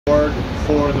award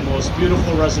for the most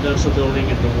beautiful residential building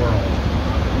in the world.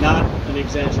 Not an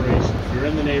exaggeration. If you're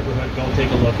in the neighborhood, go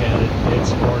take a look at it.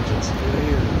 It's gorgeous.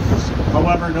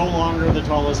 However, no longer the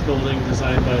tallest building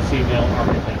designed by a female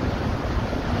architect.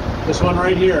 This one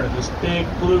right here, this big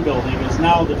blue building, is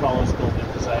now the tallest building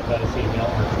designed by a female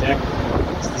architect.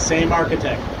 It's the same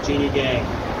architect, Jeannie Gang,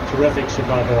 terrific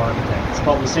Chicago architect. It's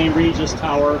called the St. Regis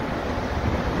Tower,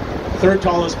 third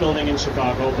tallest building in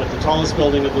Chicago, but the tallest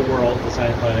building of the world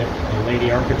designed by a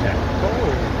lady architect.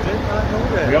 Oh, did not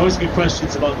know that. We always get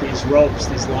questions about these ropes,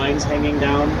 these lines hanging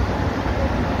down.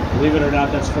 Believe it or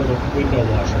not, that's for the window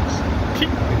washers. I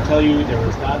can tell you there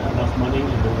was not enough money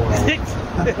in the world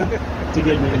to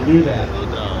get me to do that.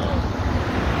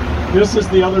 This is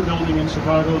the other building in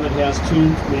Chicago that has two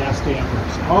mass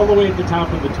dampers. All the way at the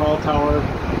top of the tall tower,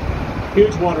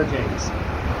 huge water tanks.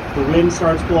 The wind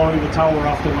starts blowing the tower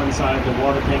off to one side, the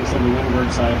water tanks on the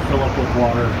windward side fill up with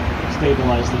water,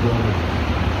 stabilize the building.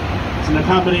 It's an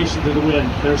accommodation to the wind.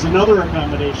 There's another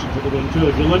accommodation to the wind too.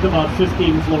 If you look about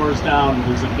 15 floors down,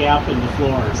 there's a gap in the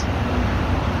floors.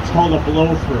 It's called a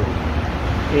blow-through.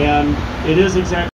 And it is exactly